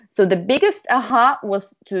So the biggest aha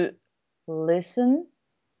was to listen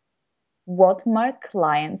what my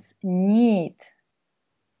clients need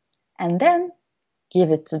and then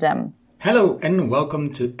give it to them. Hello and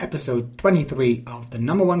welcome to episode 23 of the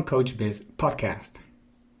Number One Coach Biz podcast,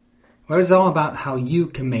 where it's all about how you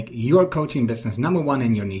can make your coaching business number one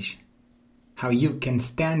in your niche, how you can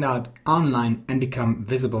stand out online and become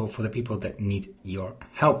visible for the people that need your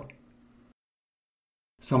help.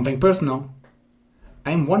 Something personal. I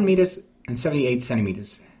am 1 meter and 78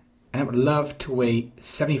 centimeters and I would love to weigh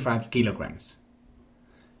 75 kilograms.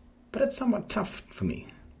 But it's somewhat tough for me.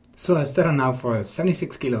 So I settle now for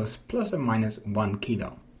 76 kilos plus or minus 1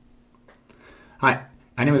 kilo. Hi,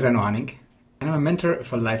 my name is Agnes MedRebel and I'm a mentor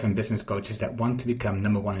for life and business coaches that want to become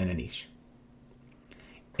number one in a niche.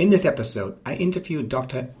 In this episode, I interview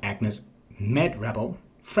Dr. Agnes MedRebel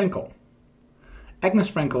Frankel. Agnes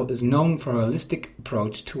Frankel is known for her holistic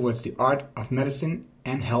approach towards the art of medicine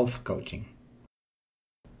and health coaching.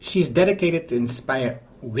 She is dedicated to inspire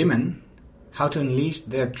women how to unleash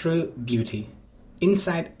their true beauty,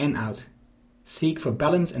 inside and out, seek for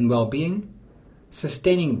balance and well-being,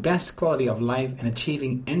 sustaining best quality of life and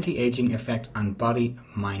achieving anti-aging effect on body,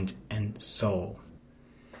 mind and soul.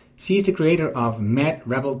 She is the creator of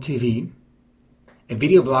MedRebel TV, a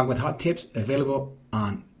video blog with hot tips available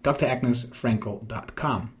on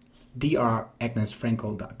dragnesfrankel.com,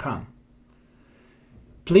 dragnesfrankel.com.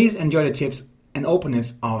 Please enjoy the tips and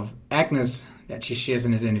openness of Agnes that she shares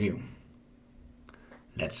in this interview.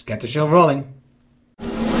 Let's get the show rolling.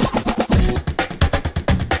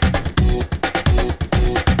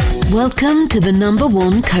 Welcome to the Number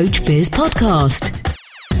One Coach Biz podcast,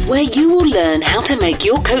 where you will learn how to make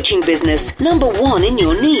your coaching business number one in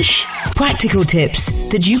your niche. Practical tips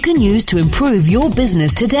that you can use to improve your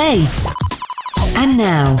business today. And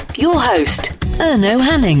now, your host, Erno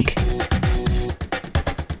Hanink.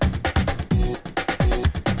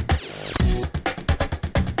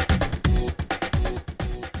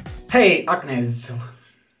 Hey Agnes.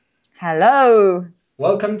 Hello.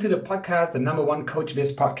 Welcome to the podcast, the Number One Coach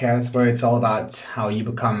Biz podcast, where it's all about how you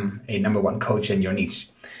become a number one coach in your niche.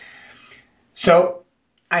 So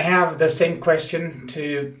I have the same question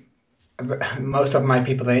to most of my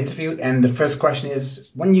people that I interviewed. And the first question is,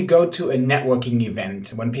 when you go to a networking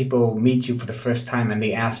event, when people meet you for the first time and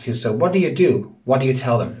they ask you, so what do you do? What do you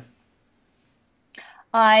tell them?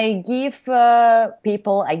 I give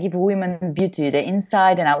women beauty, the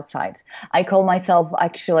inside and outside. I call myself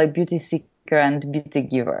actually a beauty seeker and beauty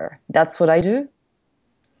giver. That's what I do.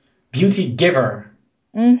 Beauty giver.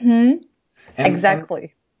 Mm-hmm.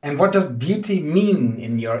 Exactly. And what does beauty mean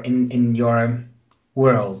in your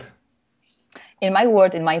world? In my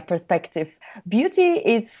world, in my perspective, beauty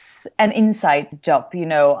is an inside job.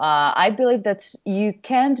 I believe that you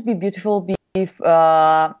can't be beautiful if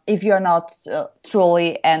you're not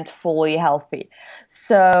truly and fully healthy.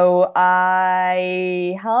 So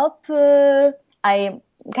I help. I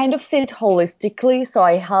kind of see it holistically. So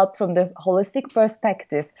I help from the holistic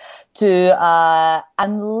perspective to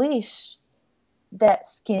unleash the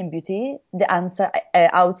skin beauty, the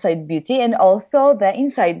outside beauty, and also the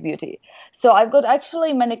inside beauty. So I've got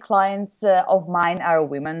actually many clients of mine are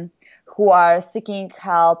women who are seeking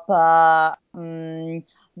help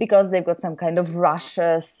because they've got some kind of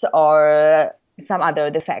rashes or some other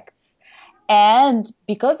defects. And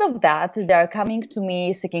because of that, they're coming to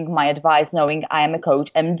me seeking my advice, knowing I am a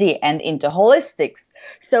coach, MD, and into holistics.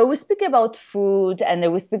 So we speak about food and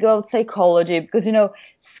we speak about psychology because,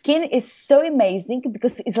 skin is so amazing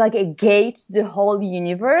because it's like a gate to the whole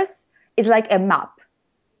universe. It's like a map.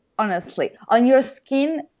 Honestly, on your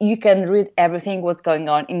skin, you can read everything what's going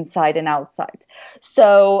on inside and outside.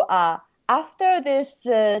 So after this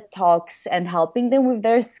talks and helping them with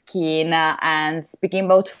their skin and speaking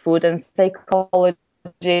about food and psychology,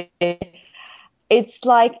 it's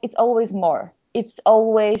like it's always more. It's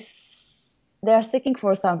always they're seeking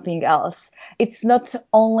for something else. It's not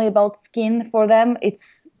only about skin for them.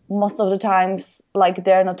 It's most of the times like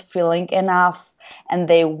they're not feeling enough. And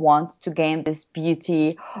they want to gain this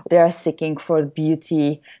beauty. They are seeking for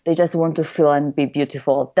beauty. They just want to feel and be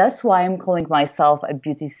beautiful. That's why I'm calling myself a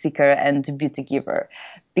beauty seeker and beauty giver,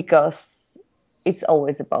 because it's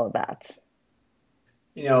always about that.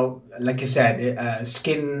 Like you said,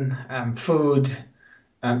 skin, food,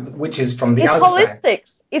 which is from the outside.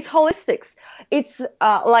 It's holistics. It's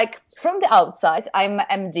like from the outside, I'm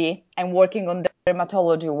MD. I'm working on the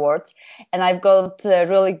dermatology wards, and I've got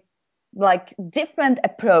really like different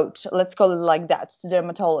approach, let's call it like that, to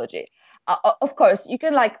dermatology. Of course, you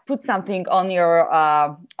can like put something on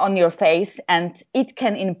your face and it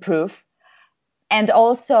can improve And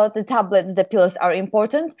also the tablets, the pills are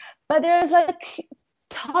important, but there's like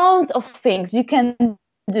tons of things you can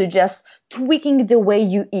do, just tweaking the way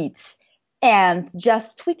you eat and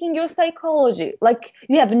just tweaking your psychology. Like,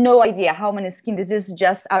 you have no idea how many skin diseases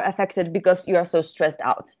just are affected because you are so stressed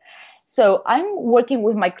out. So I'm working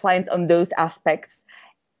with my clients on those aspects.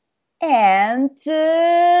 And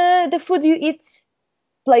the food you eat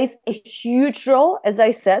plays a huge role, as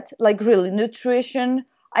I said, like really nutrition.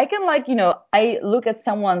 I can I look at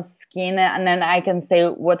someone's skin and then I can say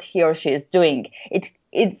what he or she is doing.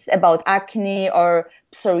 It's about acne or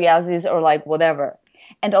psoriasis or like whatever.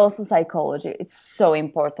 And also psychology. It's so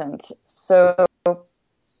important. So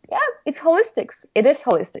yeah, it's holistics. It is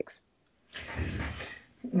holistics.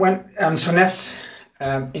 When Ness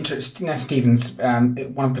Stevens,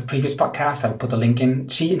 one of the previous podcasts, I'll put the link in,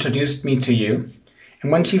 she introduced me to you.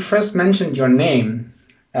 And when she first mentioned your name,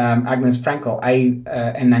 Agnes Frankel,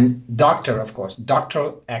 and then doctor, of course,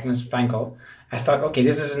 Dr. Agnes Frankel, I thought, okay,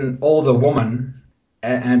 this is an older woman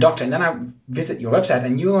and a doctor. And then I visit your website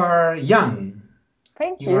and you are young.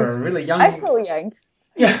 Thank you. You are really young. I feel young.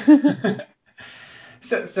 Yeah.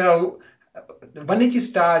 So when did you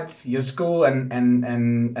start your school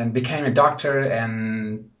and became a doctor,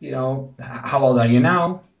 and how old are you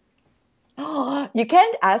now? Oh, you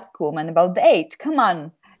can't ask women about the age. Come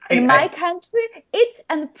on. In my country, it's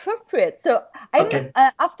inappropriate. So I'm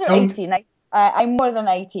after 18. I'm more than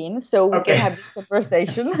 18, so we can have this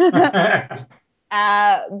conversation.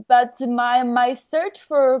 But my search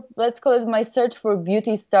for, let's call it my search for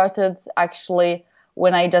beauty, started actually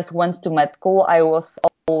when I just went to med school. I was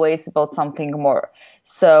always about something more.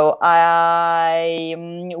 So I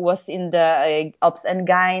was in the obs and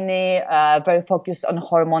gynae, very focused on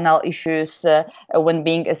hormonal issues when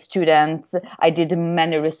being a student. I did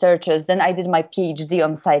many researches. Then I did my PhD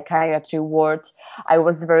on psychiatry ward. I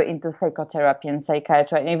was very into psychotherapy and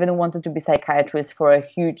psychiatry. I even wanted to be psychiatrist for a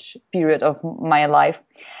huge period of my life.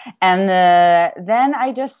 And then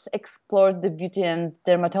I just explored the beauty and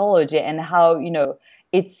dermatology and how,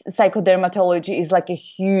 it's psychodermatology is like a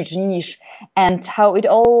huge niche, and how it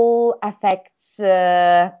all affects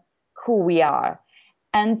who we are.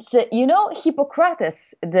 And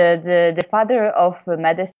Hippocrates, the father of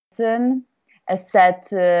medicine, said,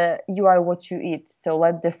 "You are what you eat, so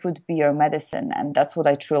let the food be your medicine." And that's what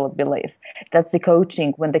I truly believe. That's the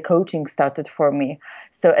coaching, when the coaching started for me.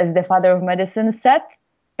 So as the father of medicine said,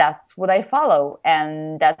 that's what I follow,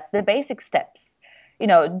 and that's the basic steps.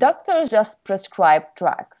 Doctors just prescribe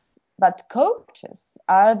drugs, but coaches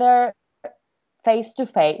are there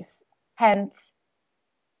face-to-face,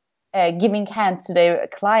 giving hands to their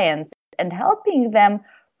clients and helping them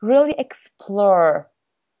really explore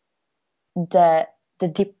the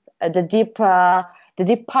deep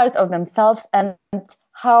parts of themselves and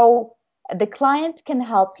how the client can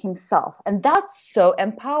help himself. And that's so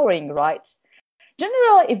empowering, right?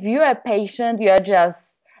 Generally, if you're a patient, you are just,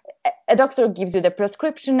 a doctor gives you the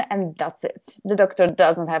prescription and that's it. The doctor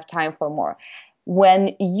doesn't have time for more.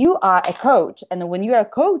 When you are a coach and when you are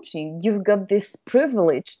coaching, you've got this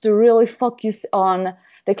privilege to really focus on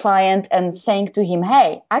the client and saying to him,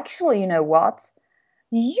 hey, actually, you know what?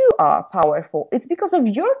 You are powerful. It's because of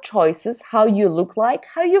your choices, how you look like,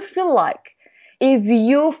 how you feel like. If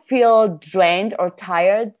you feel drained or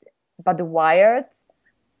tired but wired,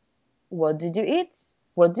 what did you eat?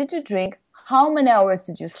 What did you drink? How many hours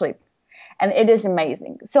did you sleep? And it is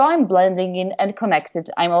amazing. So I'm blending in and connected.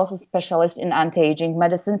 I'm also a specialist in anti-aging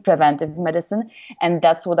medicine, preventive medicine, and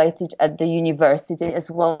that's what I teach at the university as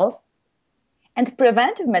well. And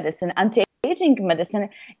preventive medicine, anti-aging medicine,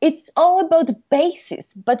 it's all about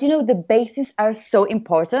basis. But the bases are so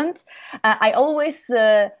important. I always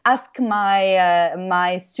ask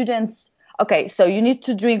my students, okay, so you need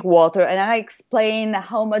to drink water, and I explain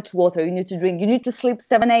how much water you need to drink. You need to sleep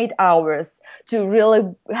 7-8 hours to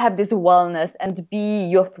really have this wellness and be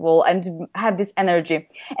youthful and have this energy.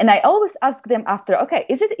 And I always ask them after, okay,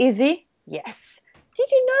 is it easy? Yes. Did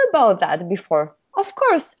you know about that before? Of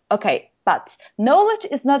course. Okay, but knowledge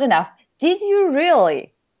is not enough. Did you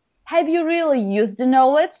really? Have you really used the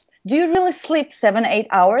knowledge? Do you really sleep 7-8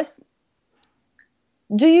 hours?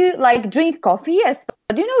 Do you drink coffee? Yes.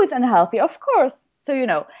 But it's unhealthy, of course. So,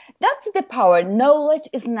 that's the power. Knowledge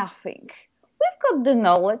is nothing. We've got the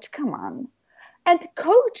knowledge, come on. And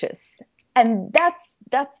coaches, and that's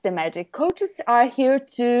the magic. Coaches are here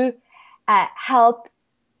to help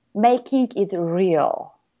making it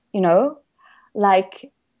real,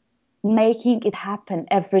 making it happen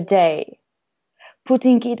every day,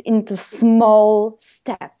 putting it into small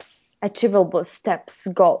steps, achievable steps,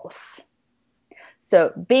 goals.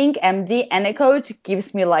 So being MD and a coach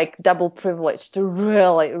gives me like double privilege to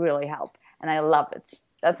really, really help. And I love it.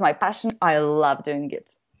 That's my passion. I love doing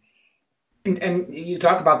it. And you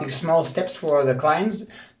talk about these small steps for the clients.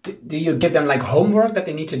 Do you give them like homework that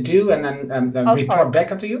they need to do and then report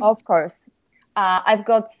back to you? Of course. I've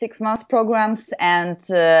got 6 months programs and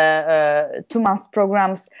 2 months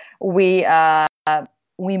programs. We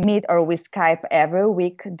meet or we Skype every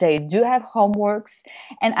week. They do have homeworks.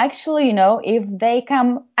 And actually, if they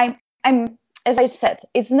come, I'm as I said,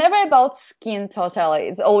 it's never about skin totally.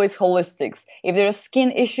 It's always holistics. If there's a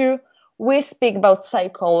skin issue, we speak about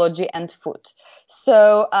psychology and food.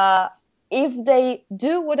 So if they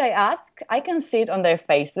do what I ask, I can see it on their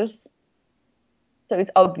faces. So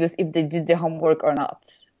it's obvious if they did the homework or not.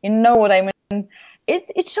 You know what I mean?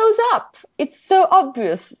 It shows up. It's so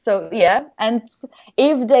obvious. So yeah, and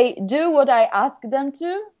if they do what I ask them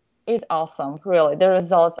to, it's awesome. Really, the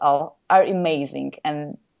results are amazing,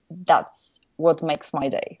 and that's what makes my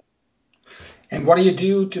day. And what do you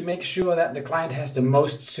do to make sure that the client has the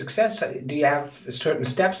most success? Do you have certain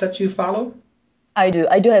steps that you follow? I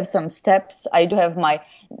do have some steps. I do have my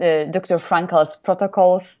Dr. Frankel's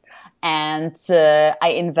protocols, and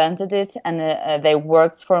I invented it, and they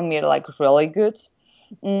worked for me like really good.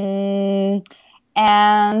 And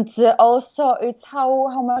also it's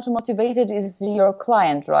how much motivated is your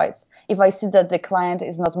client, right? If I see that the client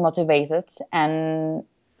is not motivated and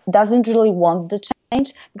doesn't really want the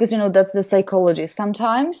change, because that's the psychology.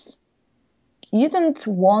 Sometimes you don't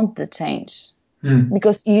want the change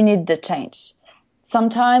because you need the change.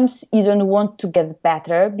 Sometimes you don't want to get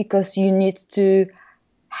better because you need to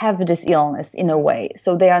have this illness in a way.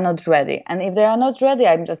 So they are not ready. And if they are not ready,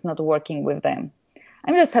 I'm just not working with them.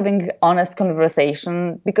 I'm just having honest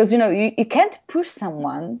conversation because, you can't push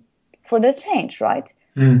someone for the change, right?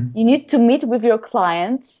 You need to meet with your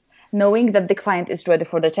client knowing that the client is ready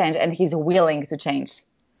for the change and he's willing to change.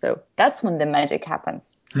 So that's when the magic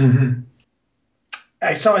happens. Mm-hmm.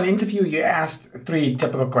 I saw an interview, you asked 3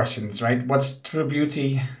 typical questions, right? What's true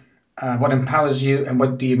beauty? What empowers you? And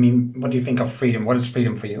what do you think of freedom? What is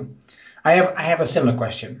freedom for you? I have a similar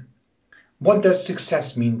question. What does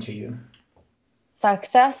success mean to you?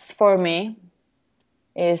 Success for me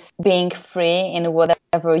is being free in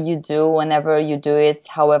whatever you do, whenever you do it,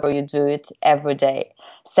 however you do it, every day.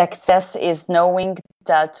 Success is knowing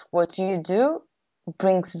that what you do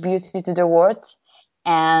brings beauty to the world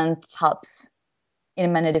and helps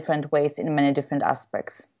in many different ways, in many different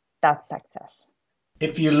aspects. That's success.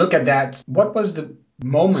 If you look at that, what was the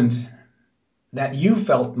moment that you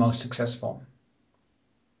felt most successful?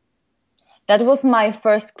 That was my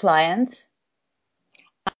first client.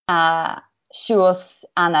 She was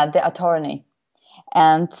Anna, the attorney,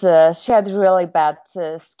 and she had really bad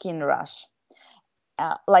skin rash,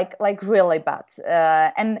 like really bad.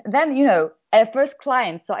 And then, at first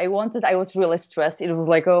client, so I was really stressed. It was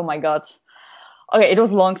like, oh my God. Okay, it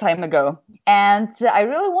was a long time ago. And I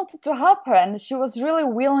really wanted to help her, and she was really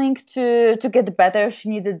willing to get better. She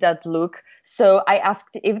needed that look. So I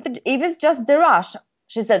asked if it's just the rash.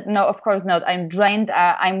 She said, no, of course not. I'm drained.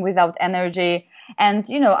 I'm without energy. And,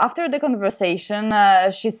 after the conversation,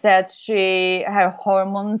 she said her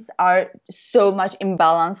hormones are so much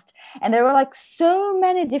imbalanced. And there were like so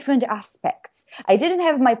many different aspects. I didn't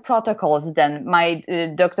have my protocols then, my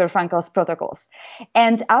Dr. Frankel's protocols.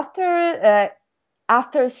 And after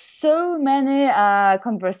so many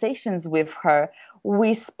conversations with her,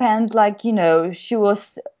 we spent she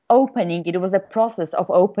was opening. It was a process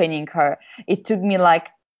of opening her. It took me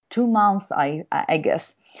like 2 months, I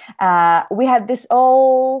guess. We had this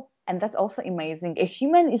all, and that's also amazing. A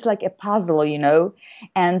human is like a puzzle,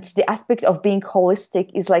 and the aspect of being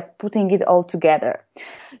holistic is like putting it all together.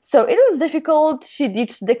 So it was difficult. She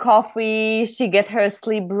ditched the coffee. She get her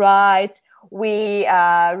sleep right. We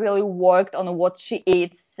really worked on what she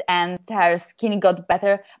eats, and her skin got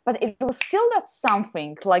better. But it was still that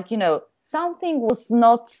something, something was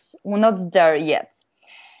not there yet.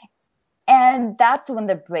 And that's when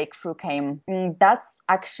the breakthrough came. And that's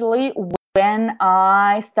actually when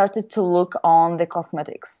I started to look on the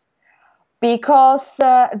cosmetics. Because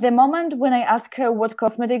the moment when I asked her what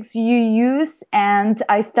cosmetics you use, and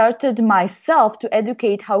I started myself to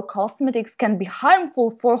educate how cosmetics can be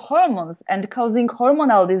harmful for hormones and causing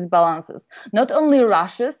hormonal disbalances, not only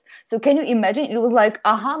rashes. So can you imagine? It was like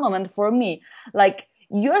aha moment for me. Like,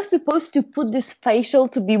 you're supposed to put this facial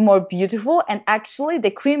to be more beautiful, and actually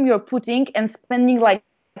the cream you're putting and spending like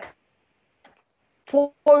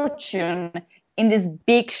fortune in these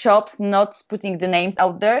big shops, not putting the names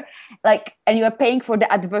out there, like, and you are paying for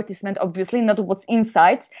the advertisement, obviously, not what's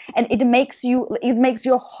inside, and it makes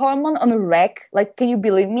your hormone on a wreck. Like, can you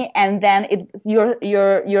believe me? And then it's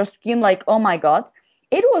your skin, like, oh my God.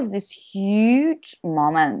 It was this huge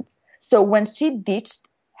moment. So when she ditched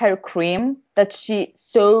her cream that she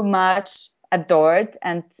so much adored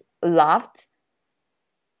and loved,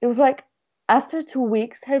 it was like after 2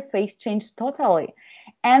 weeks, her face changed totally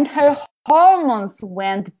and her hormones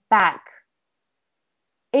went back.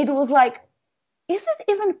 It was like, is this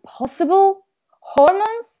even possible?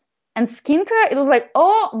 Hormones and skincare? It was like,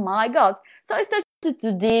 oh my God. So I started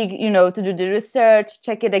to dig, to do the research,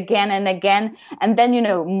 check it again and again. And then,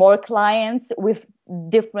 more clients with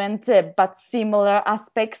different but similar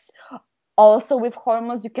aspects. Also with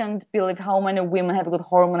hormones, you can't believe how many women have got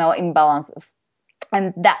hormonal imbalances.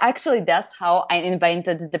 And that's how I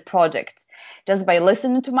invented the project, just by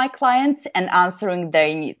listening to my clients and answering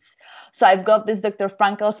their needs. So I've got this Dr.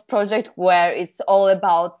 Frankel's project where it's all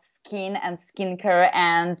about skin and skincare,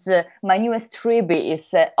 and my newest freebie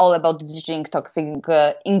is all about ditching toxic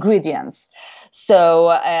ingredients.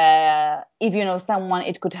 So if you know someone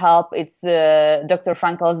it could help, it's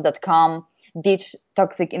drfrankels.com. Ditch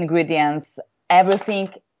toxic ingredients,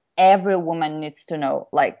 everything every woman needs to know,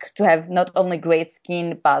 like to have not only great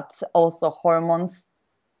skin but also hormones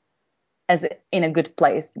in a good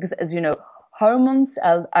place, because as you know, hormones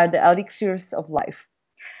are the elixirs of life.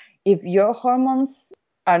 If your hormones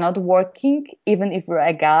are not working, even if you're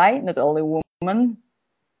a guy, not only a woman,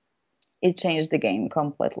 it changed the game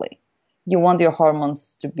completely. You want your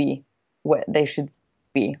hormones to be where they should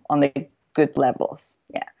be, on the good levels.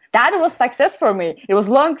 Yeah. That was success for me. It was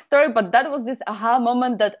a long story, but that was this aha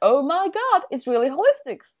moment that, oh my God, it's really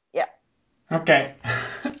holistic. Yeah. Okay.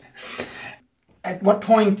 At what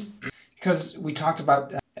point, because we talked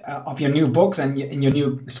about of your new books and your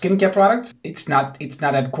new skincare products, it's not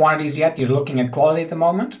at quantities yet. You're looking at quality at the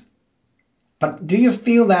moment. But do you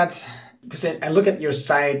feel that, because I look at your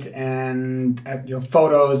site and at your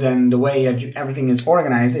photos and the way everything is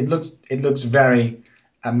organized, it looks very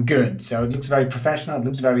good. So it looks very professional. It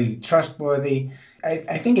looks very trustworthy.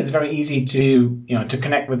 I think it's very easy to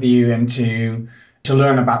connect with you and to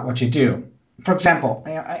learn about what you do. For example,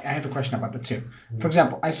 I have a question about that too. For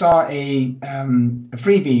example, I saw a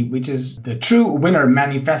freebie, which is the True Winner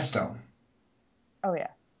Manifesto. Oh yeah.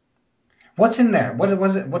 What's in there? What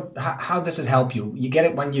was it? How does it help you? You get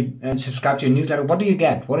it when you subscribe to your newsletter. What do you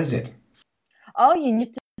get? What is it? Oh, you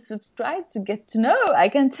need to subscribe to get to know. I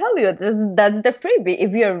can tell you that's the freebie.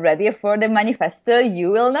 If you're ready for the manifesto,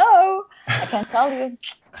 you will know. I can tell you.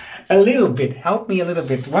 A little bit. Help me a little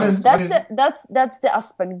bit. That's the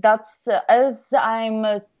aspect. That's as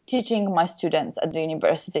I'm teaching my students at the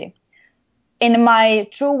university. In my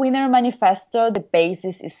True Winner Manifesto, the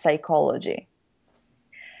basis is psychology.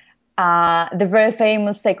 The very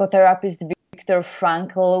famous psychotherapist Viktor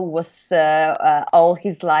Frankl was all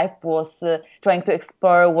his life was trying to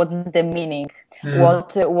explore what's the meaning,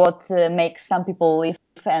 what makes some people live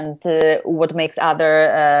and what makes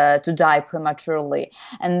other to die prematurely.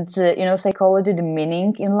 And psychology, the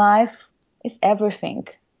meaning in life is everything.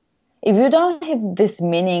 If you don't have this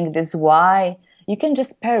meaning, this why, you can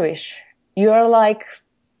just perish. You are like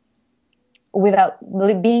without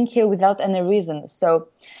being here without any reason. So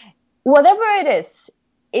whatever it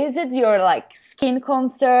is it your like skin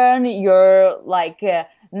concern, your like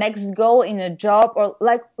next goal in a job, or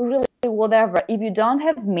like really whatever, if you don't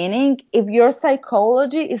have meaning, if your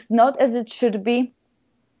psychology is not as it should be,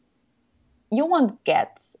 you won't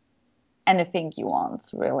get anything you want,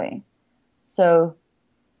 really. So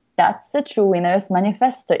that's the True Winner's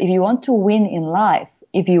Manifesto. If you want to win in life,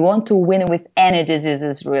 if you want to win with any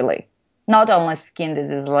diseases, really, not only skin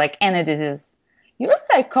disease, like any disease, your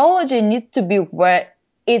psychology needs to be where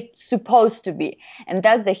it's supposed to be. And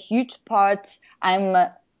that's the huge part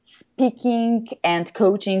I'm speaking and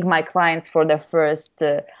coaching my clients for the first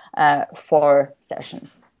 4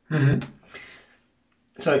 sessions. Mm-hmm.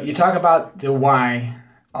 So you talk about the why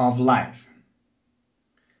of life.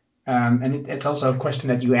 And it's also a question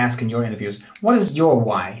that you ask in your interviews. What is your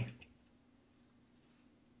why?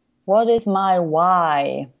 What is my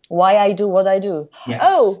why? Why I do what I do? Yes.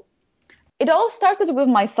 Oh, it all started with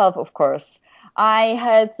myself, of course. I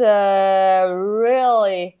had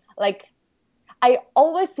really, I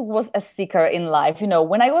always was a seeker in life.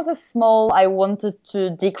 When I was small, I wanted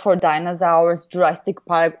to dig for dinosaurs. Jurassic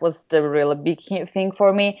Park was the really big thing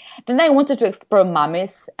for me. Then I wanted to explore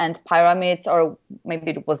mummies and pyramids, or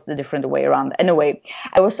maybe it was the different way around. Anyway,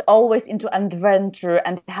 I was always into adventure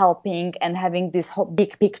and helping and having this whole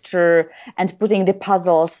big picture and putting the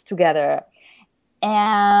puzzles together.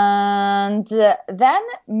 And then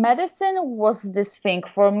medicine was this thing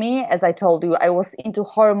for me. As I told you, I was into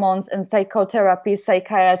hormones and psychotherapy,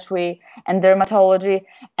 psychiatry, and dermatology.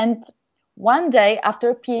 And one day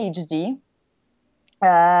after PhD,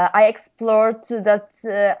 I explored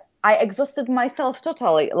that I exhausted myself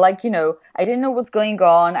totally. Like, I didn't know what's going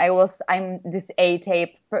on. I'm this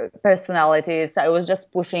A-type personality. So I was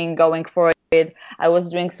just pushing, going for it. I was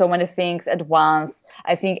doing so many things at once.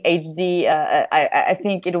 I think HD, I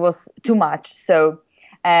think it was too much. So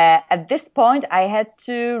at this point, I had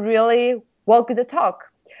to really walk the talk.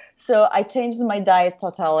 So I changed my diet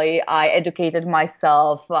totally. I educated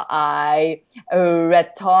myself. I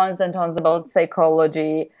read tons and tons about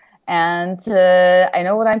psychology. And I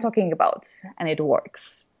know what I'm talking about. And it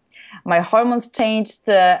works. My hormones changed.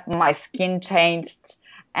 My skin changed.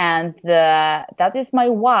 And that is my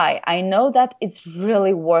why. I know that it's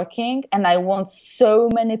really working. And I want so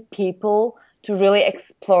many people to really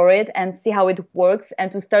explore it and see how it works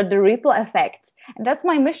and to start the ripple effect. And that's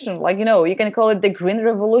my mission. Like, you can call it the green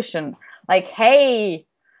revolution. Like, hey,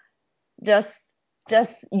 just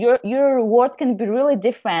your reward can be really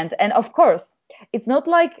different. And of course, it's not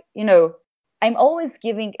like, I'm always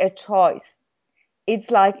giving a choice. It's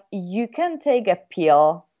like you can take a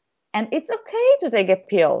pill and it's okay to take a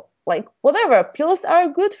pill. Like, whatever. Pills are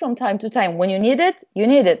good from time to time. When you need it, you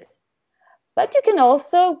need it. But you can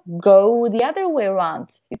also go the other way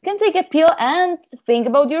around. You can take a pill and think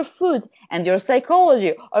about your food and your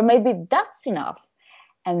psychology, or maybe that's enough.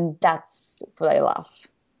 And that's what I love.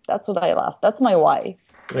 That's what I love. That's my why.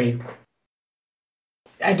 Great.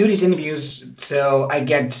 I do these interviews, so I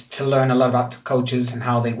get to learn a lot about coaches and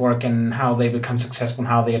how they work and how they become successful and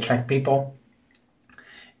how they attract people.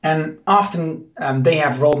 And often they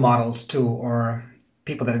have role models too, or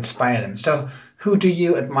people that inspire them. So who do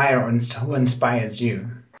you admire or who inspires you?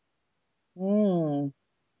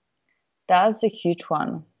 That's a huge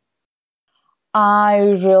one. I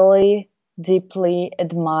really deeply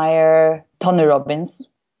admire Tony Robbins.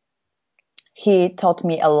 He taught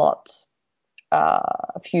me a lot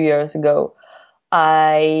a few years ago.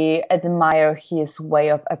 I admire his way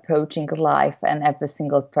of approaching life and every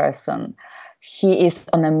single person. He is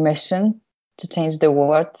on a mission to change the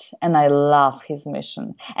world, and I love his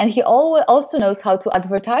mission. And he also knows how to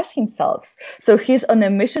advertise himself. So he's on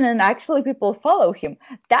a mission and actually people follow him.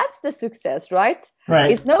 That's the success, right?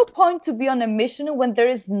 Right. It's no point to be on a mission when there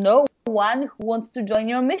is no one who wants to join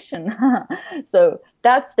your mission. So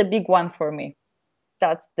that's the big one for me.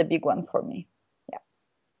 Yeah.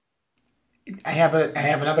 I have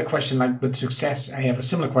another question, like with success. I have a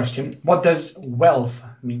similar question. What does wealth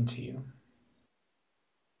mean to you?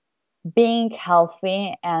 Being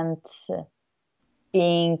healthy and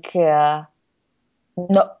being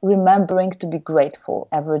remembering to be grateful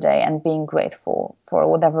every day and being grateful for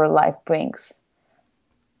whatever life brings.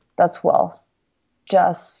 That's wealth.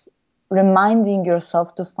 Just reminding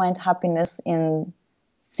yourself to find happiness in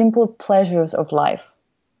simple pleasures of life.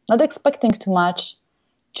 Not expecting too much,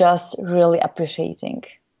 just really appreciating.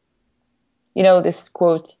 This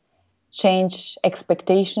quote, change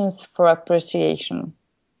expectations for appreciation.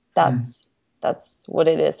 That's what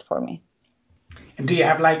it is for me. And do you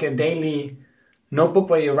have like a daily notebook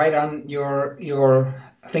where you write down your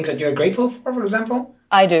things that you're grateful for example?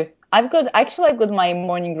 I do. I've got my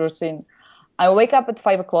morning routine. I wake up at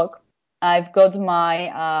 5:00. I've got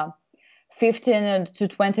my 15 to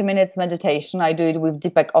 20 minutes meditation. I do it with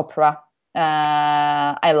Deepak Chopra.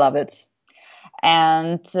 I love it.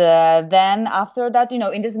 And then after that,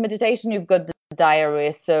 in this meditation, you've got the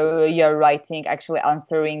diary. So you're writing, actually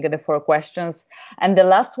answering the 4 questions. And the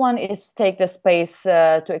last one is take the space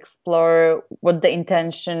to explore what the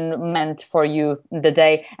intention meant for you in the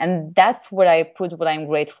day. And that's where I put what I'm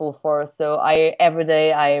grateful for. So every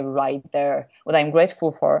day I write there what I'm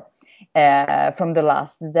grateful for from the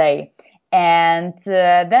last day. And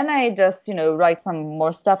then I just, write some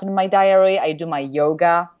more stuff in my diary. I do my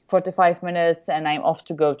yoga, 45 minutes, and I'm off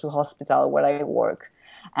to go to hospital where I work.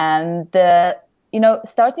 And,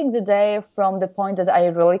 starting the day from the point that I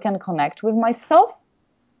really can connect with myself,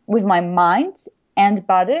 with my mind and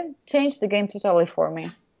body, changed the game totally for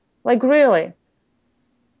me. Like, really.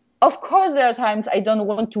 Of course, there are times I don't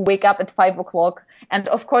want to wake up at 5:00. And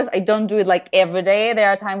of course, I don't do it like every day. There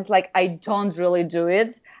are times like I don't really do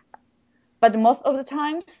it. But most of the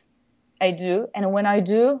times I do. And when I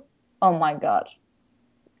do, oh my God,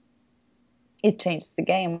 it changes the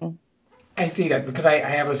game. I see that because I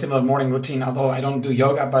have a similar morning routine, although I don't do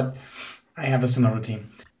yoga, but I have a similar routine.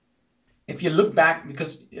 If you look back,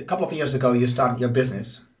 because a couple of years ago you started your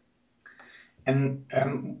business, And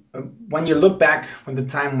when you look back on the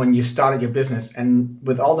time when you started your business and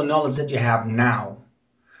with all the knowledge that you have now,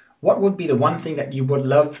 what would be the one thing that you would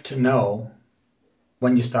love to know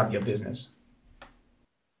when you start your business?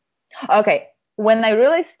 Okay, when I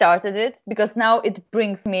really started it, because now it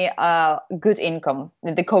brings me a good income,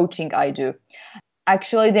 the coaching I do.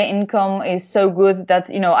 Actually, the income is so good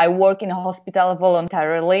that, I work in a hospital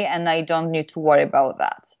voluntarily and I don't need to worry about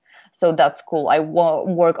that. So that's cool. I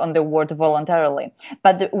work on the word voluntarily.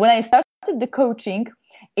 But when I started the coaching,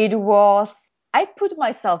 I put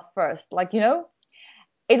myself first.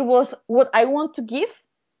 It was what I want to give,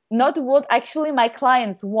 not what actually my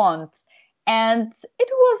clients want. And it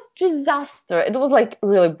was disaster. It was like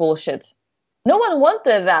really bullshit. No one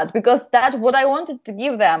wanted that because that's what I wanted to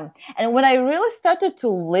give them. And when I really started to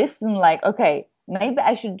listen, like, okay, maybe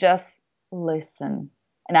I should just listen.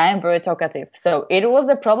 And I am very talkative. So it was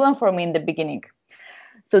a problem for me in the beginning.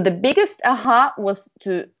 So the biggest aha was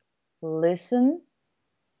to listen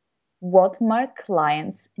what my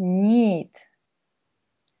clients need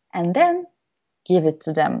and then give it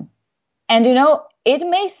to them. And it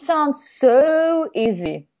may sound so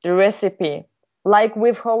easy, the recipe, like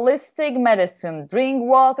with holistic medicine, drink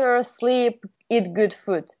water, sleep, eat good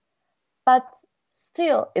food. But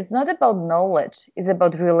still, it's not about knowledge. It's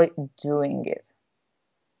about really doing it.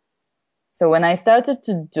 So when I started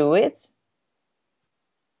to do it,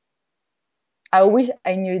 I wish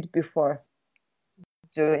I knew it before to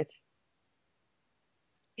do it.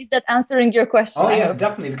 Is that answering your question? Oh, yes,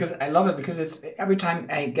 definitely, because I love it because it's every time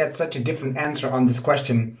I get such a different answer on this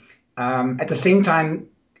question. At the same time,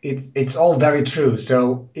 it's all very true.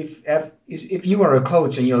 So if you are a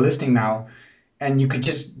coach and you're listening now, and you could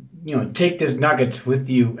just take this nugget with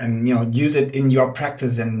you and use it in your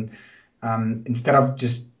practice, and instead of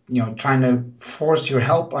just trying to force your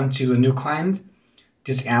help onto a new client,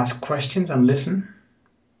 just ask questions and listen.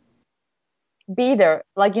 Be there,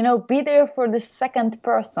 be there for the second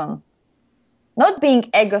person. Not being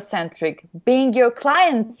egocentric, being your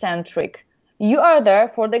client-centric. You are there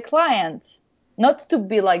for the client, not to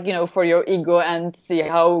be for your ego and see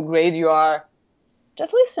how great you are.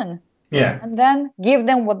 Just listen. Yeah. And then give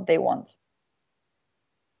them what they want.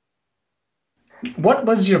 What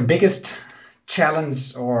was your biggest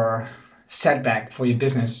challenge or setback for your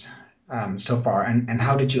business so far, and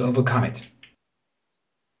how did you overcome it?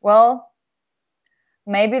 Well,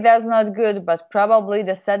 maybe that's not good, but probably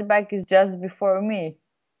the setback is just before me.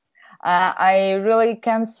 I really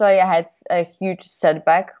can't say I had a huge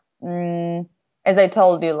setback. As I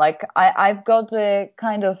told you, I've got a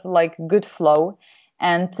kind of good flow,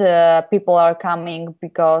 and people are coming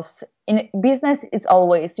because in business it's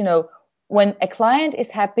always, when a client is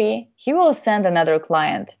happy, he will send another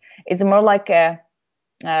client. It's more like a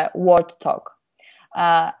word talk.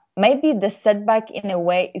 Maybe the setback in a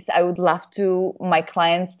way is I would love to my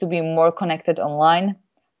clients to be more connected online,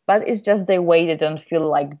 but it's just the way they don't feel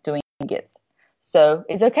like doing it. So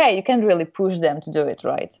it's okay. You can't really push them to do it,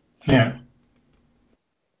 right? Yeah.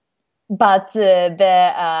 But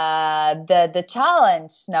the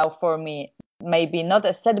challenge now for me, maybe not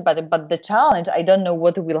a setback, but the challenge, I don't know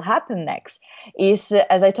what will happen next, is,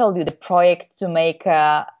 as I told you, the project to make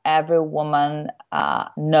every woman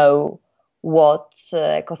know what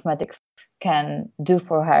cosmetics can do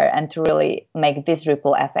for her, and to really make this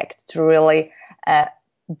ripple effect, to really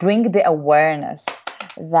bring the awareness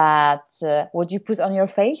that what you put on your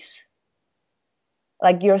face,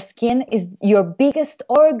 like your skin is your biggest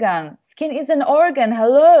organ. Skin is an organ.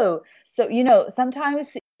 Hello. So,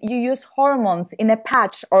 sometimes you use hormones in a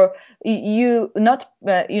patch, or you not,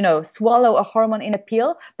 swallow a hormone in a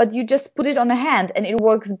pill, but you just put it on a hand and it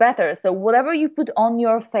works better. So whatever you put on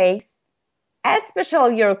your face,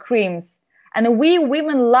 especially your creams, and we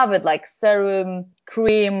women love it, like serum,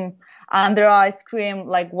 cream, under eyes cream,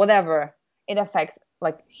 like whatever. It affects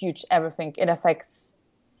huge everything. It affects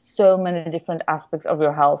so many different aspects of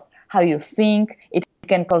your health. How you think, it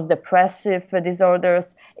can cause depressive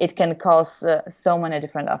disorders. It can cause so many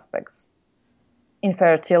different aspects.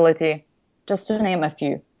 Infertility, just to name a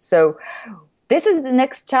few. So this is the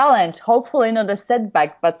next challenge. Hopefully not a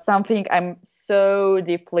setback, but something I'm so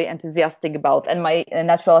deeply enthusiastic about, and my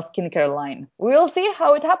natural skincare line. We'll see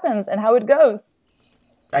how it happens and how it goes.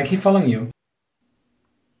 I keep following you.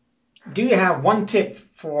 Do you have one tip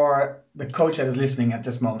for the coach that is listening at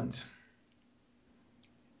this moment?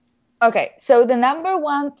 Okay, so the number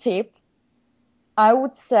one tip I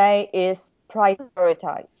would say is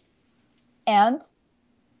prioritize and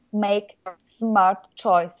make smart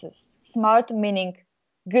choices. Smart meaning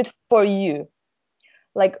good for you.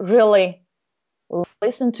 Like really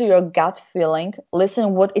listen to your gut feeling,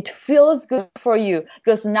 listen what it feels good for you.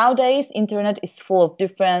 Because nowadays, internet is full of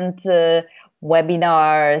different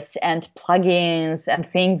webinars and plugins and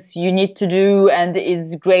things you need to do, and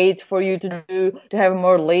it's great for you to do to have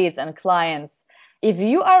more leads and clients. If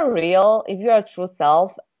you are real, if you are true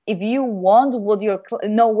self, if you want what your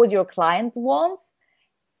client wants,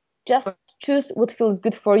 just choose what feels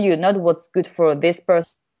good for you, not what's good for this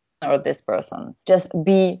person or this person. Just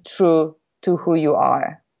be true to who you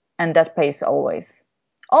are, and that pays always.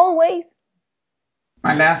 Always.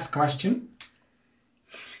 My last question.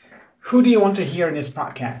 Who do you want to hear in this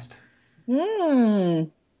podcast?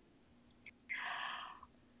 In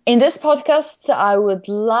this podcast, I would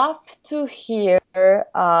love to hear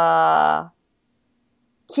Kimra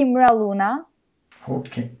Luna.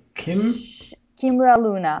 Okay. Kimra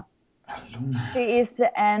Luna. She is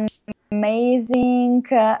an amazing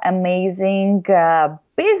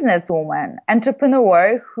businesswoman,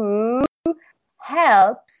 entrepreneur who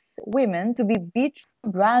helps women to be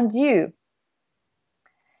brand new.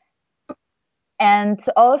 And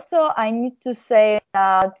also, I need to say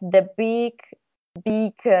that the big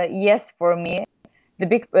yes for me,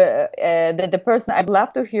 the person I'd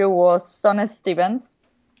love to hear was Sonne Stevens.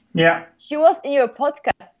 Yeah. She was in your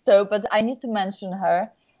podcast, but I need to mention her,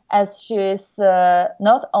 as she is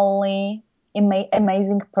not only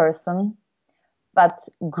amazing person, but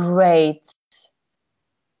great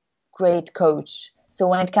coach. So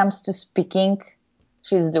when it comes to speaking,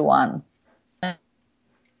 she's the one.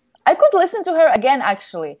 I could listen to her again,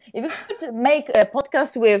 actually. If you could make a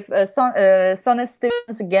podcast with Sonne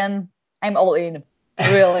Stevens again, I'm all in.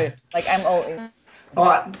 Really. I'm all in.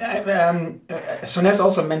 Well, Sonne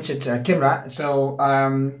also mentioned Kimra, so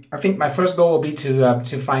I think my first goal will be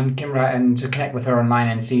to find Kimra and to connect with her online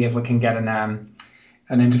and see if we can get an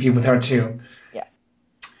interview with her too. Yeah.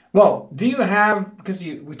 Well, do you have, because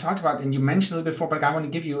we talked about and you mentioned a little bit before, but I want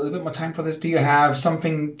to give you a little bit more time for this. Do you have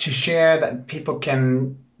something to share that people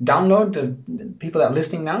can download, the people that are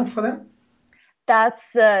listening now, for them?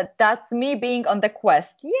 That's me being on the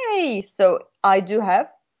quest. Yay! So I've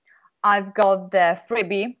got the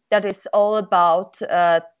freebie that is all about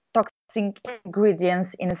toxic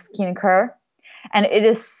ingredients in skincare, and it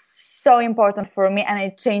is so important for me, and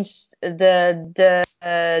it changed the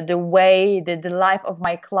way, the life of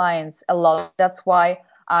my clients a lot. That's why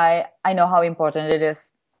I know how important it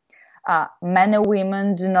is. Many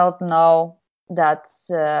women do not know that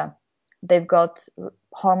they've got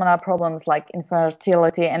hormonal problems like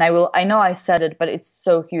infertility, and I know I said it, but it's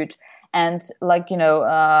so huge. And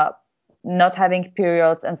not having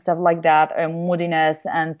periods and stuff like that, or moodiness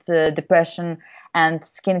and depression, and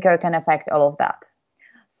skincare can affect all of that.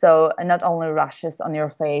 So not only rashes on your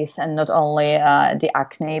face and not only the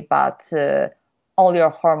acne, but all your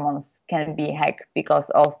hormones can be hacked because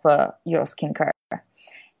of your skincare.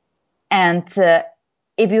 And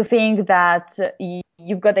if you think that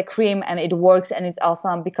you've got a cream and it works and it's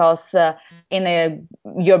awesome because in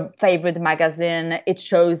your favorite magazine it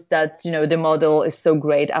shows that the model is so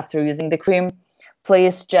great after using the cream,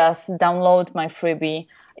 please just download my freebie.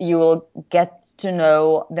 You will get to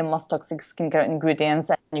know the most toxic skincare ingredients,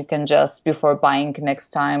 and you can just, before buying next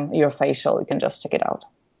time your facial, you can just check it out.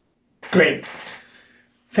 Great.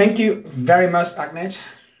 Thank you very much, Agnes.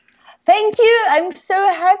 Thank you. I'm so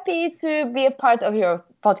happy to be a part of your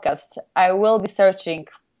podcast. I will be searching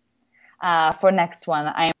for next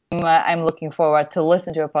one. I'm looking forward to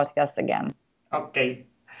listen to your podcast again. Okay.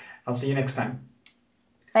 I'll see you next time.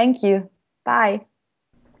 Thank you. Bye.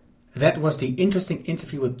 That was the interesting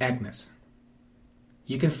interview with Agnes.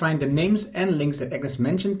 You can find the names and links that Agnes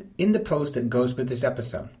mentioned in the post that goes with this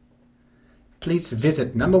episode. Please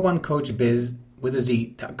visit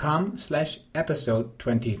numberonecoachbiz.com/episode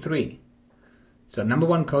 23. So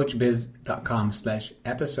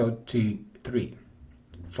numberonecoachbiz.com/episode 23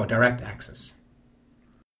 for direct access.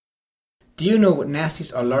 Do you know what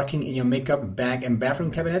nasties are lurking in your makeup bag and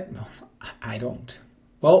bathroom cabinet? I don't.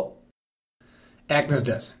 Well, Agnes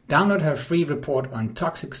does. Download her free report on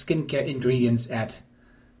toxic skincare ingredients at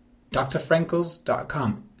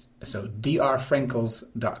drfrankels.com. So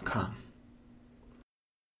drfrankels.com.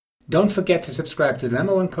 Don't forget to subscribe to the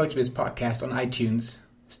Number One Coach Biz podcast on iTunes,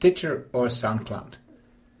 Stitcher, or SoundCloud.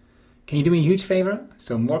 Can you do me a huge favor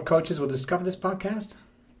so more coaches will discover this podcast?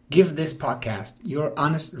 Give this podcast your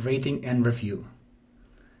honest rating and review.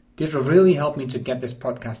 This will really help me to get this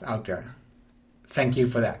podcast out there. Thank you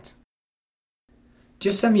for that.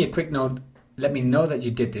 Just send me a quick note, let me know that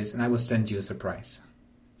you did this, and I will send you a surprise.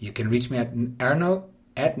 You can reach me at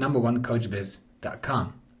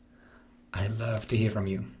erno@numberonecoachbiz.com. I love to hear from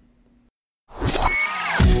you.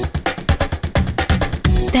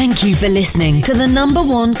 Thank you for listening to the Number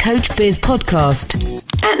One Coach Biz podcast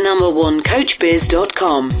at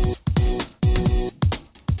number1coachbiz.com.